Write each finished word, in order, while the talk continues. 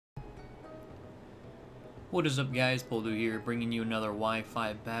What is up, guys? Poledoo here, bringing you another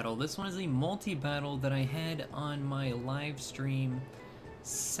Wi-Fi battle. This one is a multi-battle that I had on my live stream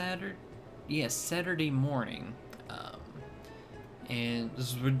Saturday morning. And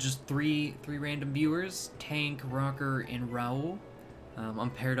this was with just three random viewers, Tank, Rocker, and Raul. I'm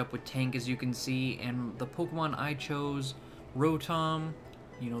paired up with Tank, as you can see, and the Pokemon I chose, Rotom,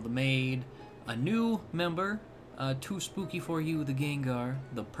 you know, the maid, a new member, too spooky for you, the Gengar,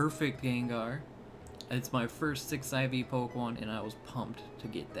 the perfect Gengar. It's my first 6 IV Pokemon, and I was pumped to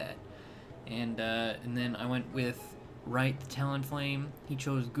get that. And then I went with Wright the Talonflame. He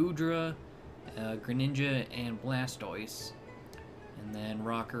chose Goodra, Greninja, and Blastoise. And then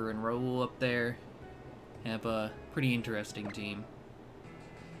Rocker and Raul up there have a pretty interesting team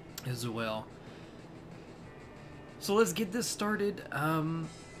as well. So let's get this started.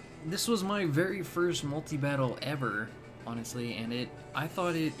 This was my very first multi-battle ever, honestly, and I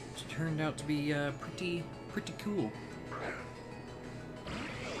thought it turned out to be pretty cool.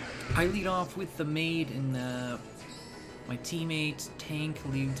 I lead off with the maid, and my teammate Tank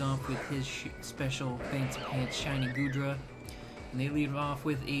leads off with his special Fancy Pants Shiny Goodra, and they lead off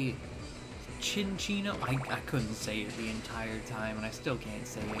with a Chinchino. I couldn't say it the entire time, and I still can't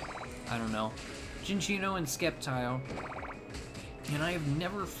say it. I don't know. Chinchino and Sceptile. And I have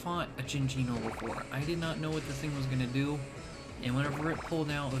never fought a Chinchino before. I did not know what this thing was gonna do, and whenever it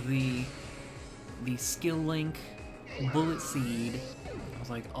pulled out the skill link bullet seed, I was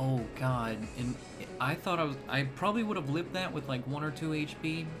like, oh god. And I thought I probably would have lived that with like 1 or 2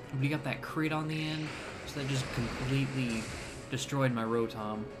 HP, but he got that crit on the end, so that just completely destroyed my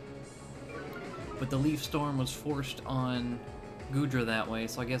Rotom. But the Leaf Storm was forced on Goodra that way,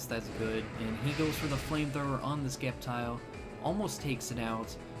 so I guess that's good. And he goes for the Flamethrower on the Sceptile, almost takes it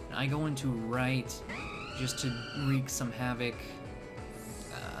out, and I go into Wright just to wreak some havoc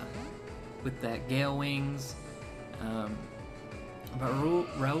with that Gale Wings. But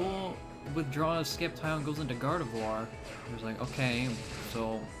Raul withdraws Sceptile and goes into Gardevoir. I was like, okay,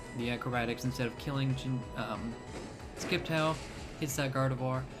 so the acrobatics, instead of killing Sceptile, hits that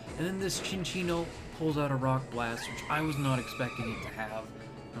Gardevoir, and then this Chinchino pulls out a Rock Blast, which I was not expecting it to have.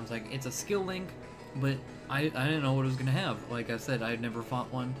 And I was like, it's a skill link, but I didn't know what it was gonna have. Like I said, I had never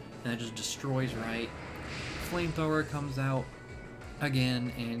fought one, and it just destroys Wright. Flamethrower comes out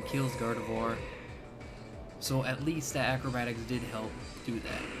again and kills Gardevoir. So at least that acrobatics did help do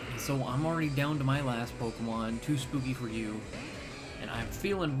that. So I'm already down to my last Pokemon, Too Spooky for You, and I'm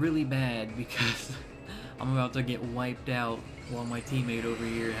feeling really bad because I'm about to get wiped out while my teammate over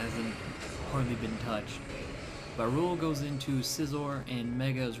here hasn't hardly been touched. But Raul goes into Scizor and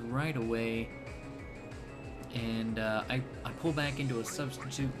Megas right away, and I pull back into a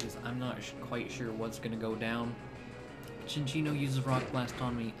substitute because I'm not quite sure what's going to go down. Chinchino uses Rock Blast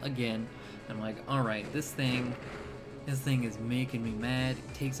on me again. I'm like, alright, this thing is making me mad.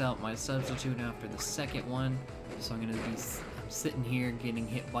 It takes out my substitute after the second one, so I'm sitting here getting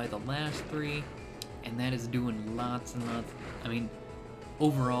hit by the last 3, and that is doing lots and lots. I mean,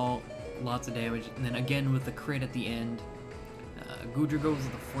 overall, lots of damage. And then again with the crit at the end, Goodra goes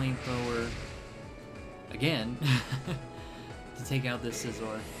with the Flamethrower again to take out this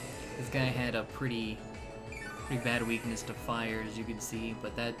Scizor. This guy had a pretty bad weakness to fire, as you can see,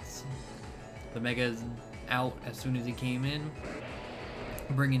 but that's the Mega's out as soon as he came in,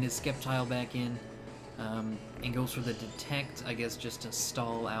 bringing his Sceptile back in, and goes for the Detect, I guess, just to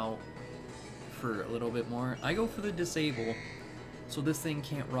stall out for a little bit more. I go for the Disable, so this thing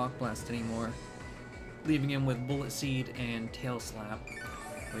can't Rock Blast anymore, leaving him with Bullet Seed and Tail Slap,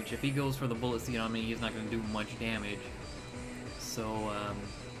 which if he goes for the Bullet Seed on me, he's not going to do much damage. So,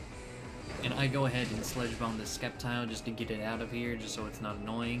 and I go ahead and Sledge Bomb the Sceptile just to get it out of here, just so it's not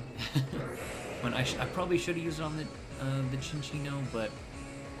annoying. When I probably should have used it on the Chinchino, but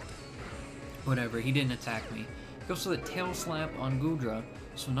whatever, he didn't attack me. Goes for the Tail Slap on Goodra,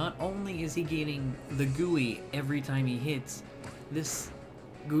 so not only is he getting the gooey every time he hits, this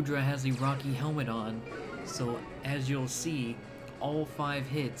Goodra has a Rocky Helmet on, so as you'll see, all 5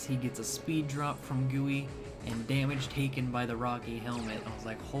 hits he gets a speed drop from gooey and damage taken by the Rocky Helmet. I was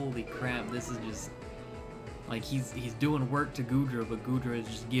like, holy crap, this is just like he's doing work to Goodra, but Goodra is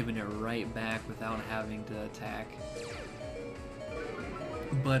just giving it right back without having to attack.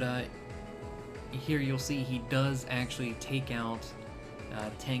 But here you'll see he does actually take out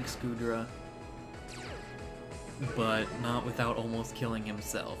Tank's Goodra, but not without almost killing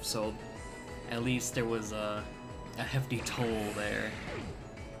himself, so at least there was a hefty toll there.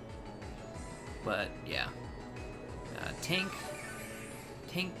 But yeah, Tank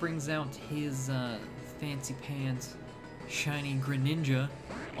brings out his Fancy Pants Shiny Greninja.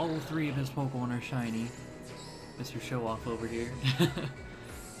 All 3 of his Pokemon are shiny. Mr. Show Off over here.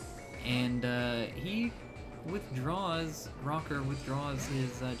 And he Rocker withdraws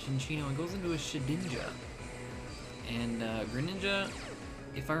his Chinchino and goes into a Shedinja. And Greninja,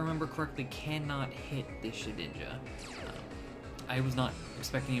 if I remember correctly, cannot hit this Shedinja. I was not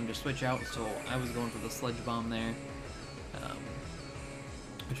expecting him to switch out, so I was going for the Sludge Bomb there.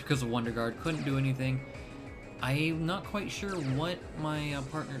 Which, because of Wonder Guard, couldn't do anything. I'm not quite sure what my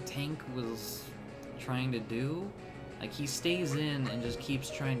partner Tank was trying to do. Like, he stays in and just keeps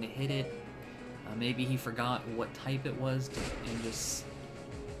trying to hit it. Maybe he forgot what type it was and just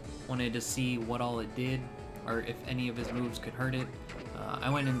wanted to see what all it did, or if any of his moves could hurt it. I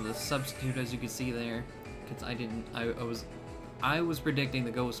went into the substitute, as you can see there, because I was predicting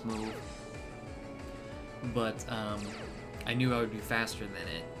the Ghost move, but I knew I would be faster than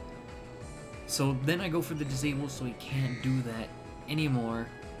it. So then I go for the disable, so he can't do that anymore.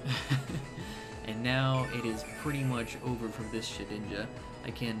 And now it is pretty much over for this Shedinja.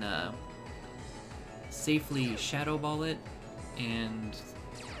 I can safely Shadow Ball it, and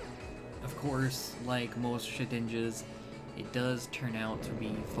of course, like most Shedinjas, it does turn out to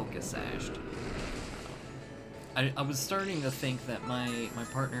be Focus Sashed. I was starting to think that my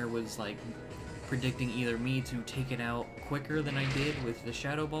partner was like predicting either me to take it out quicker than I did with the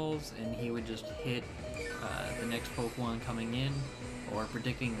Shadow Balls, and he would just hit the next Pokemon coming in, or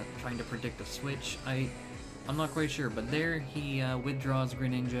trying to predict a switch. I'm not quite sure, but there he withdraws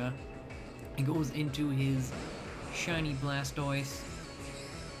Greninja and goes into his shiny Blastoise,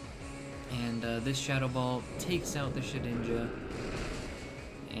 and this Shadow Ball takes out the Shedinja,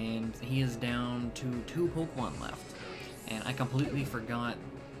 and he is down to 2 Pokemon left. And I completely forgot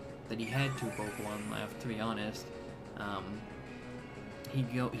that he had 2 Pokemon left, to be honest.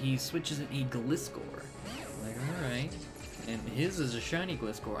 He switches in a Gliscor. Like, alright. And his is a shiny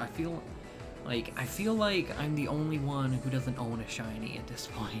Gliscor. I feel like I'm the only one who doesn't own a shiny at this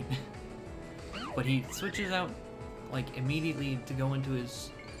point. But he switches out like immediately to go into his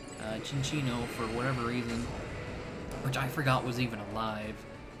Chinchino for whatever reason, which I forgot was even alive.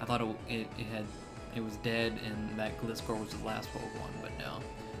 I thought it was dead and that Gliscor was the last Pokemon, but no.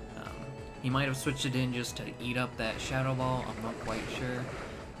 He might have switched it in just to eat up that Shadow Ball, I'm not quite sure.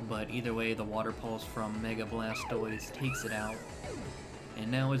 But either way, the Water Pulse from Mega Blastoise takes it out.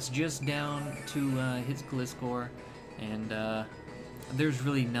 And now it's just down to his Gliscor, and there's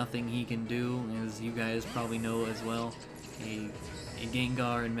really nothing he can do, as you guys probably know as well. A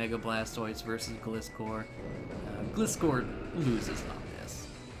Gengar and Mega Blastoise versus Gliscor. Gliscor loses on this.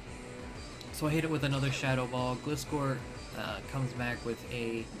 So I hit it with another Shadow Ball. Gliscor comes back with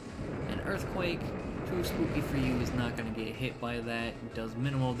an Earthquake. Too spooky for you, is not going to get hit by that. It does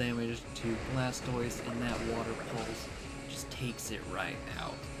minimal damage to Blastoise, and that Water Pulse just takes it right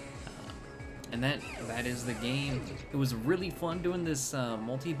out. And that is the game. It was really fun doing this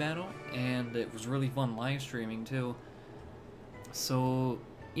multi-battle, and it was really fun live streaming too. So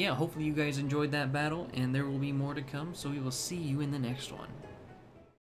yeah, hopefully you guys enjoyed that battle, and there will be more to come, so we will see you in the next one.